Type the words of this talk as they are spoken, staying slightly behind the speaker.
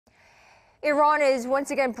Iran is once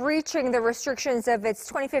again breaching the restrictions of its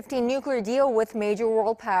 2015 nuclear deal with major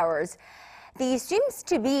world powers. These seems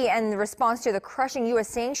to be in response to the crushing U.S.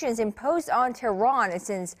 sanctions imposed on Tehran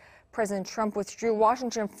since President Trump withdrew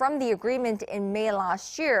Washington from the agreement in May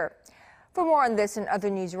last year. For more on this and other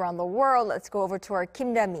news around the world, let's go over to our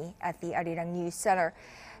Kim Da-mi at the Arirang News Center.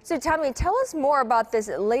 So Tammy, tell us more about this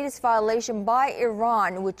latest violation by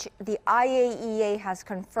Iran, which the IAEA has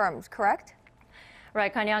confirmed, correct?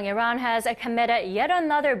 Right, Connyoung, Iran has committed yet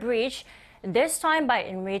another breach, this time by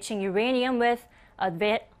enriching uranium with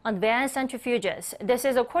advanced centrifuges. This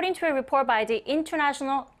is according to a report by the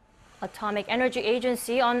International Atomic Energy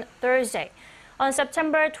Agency on Thursday. On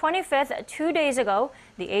September 25th, 2 days ago,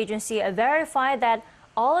 the agency verified that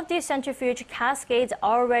all of these centrifuge cascades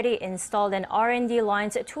already installed in R&D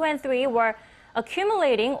lines 2 and 3 were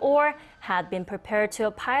accumulating or had been prepared to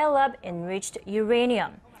pile up enriched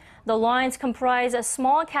uranium. The lines comprise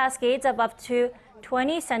small cascades of up to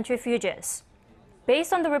 20 centrifuges.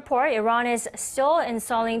 Based on the report, Iran is still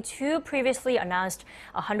installing two previously announced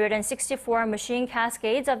 164 machine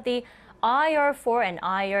cascades of the IR-4 and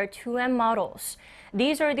IR-2M models.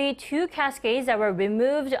 These are the two cascades that were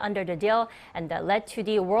removed under the deal and that led to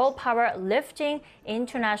the world power lifting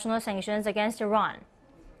international sanctions against Iran.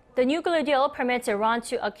 The nuclear deal permits Iran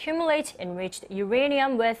to accumulate enriched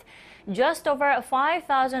uranium with just over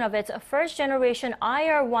 5,000 of its first-generation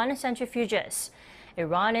IR-1 centrifuges.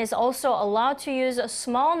 Iran is also allowed to use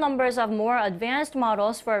small numbers of more advanced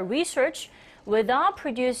models for research without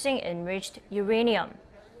producing enriched uranium.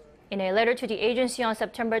 In a letter to the agency on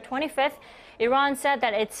September 25th, Iran said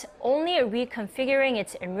that it's only reconfiguring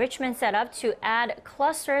its enrichment setup to add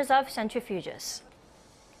clusters of centrifuges.